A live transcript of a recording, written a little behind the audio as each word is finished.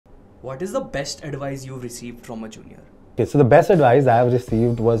What is the best advice you've received from a junior? Okay, so the best advice I have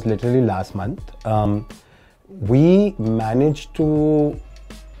received was literally last month. We managed to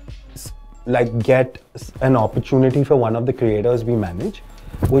get an opportunity for one of the creators we manage,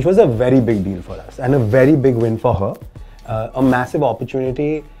 which was a very big deal for us and a very big win for her. A massive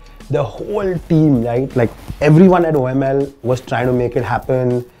opportunity. The whole team, right? Like everyone at OML was trying to make it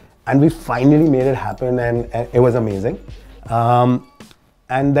happen, and we finally made it happen, and it was amazing.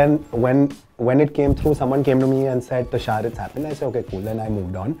 And then when it came through, someone came to me and said, "Tushar, it's happened." I said, "Okay, cool." Then I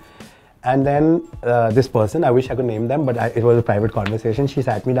moved on. And then this person, I wish I could name them, but it was a private conversation. She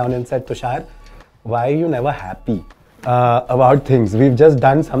sat me down and said, "Tushar, why are you never happy about things? We've just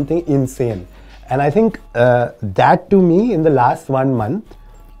done something insane." And I think that to me in the last 1 month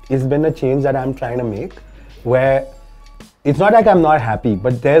has been a change that I'm trying to make, where it's not like I'm not happy,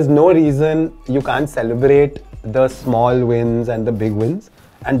 but there's no reason you can't celebrate the small wins and the big wins.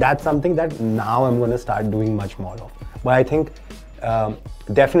 And that's something that now I'm going to start doing much more of. But I think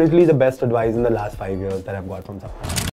definitely the best advice in the last 5 years that I've got from someone.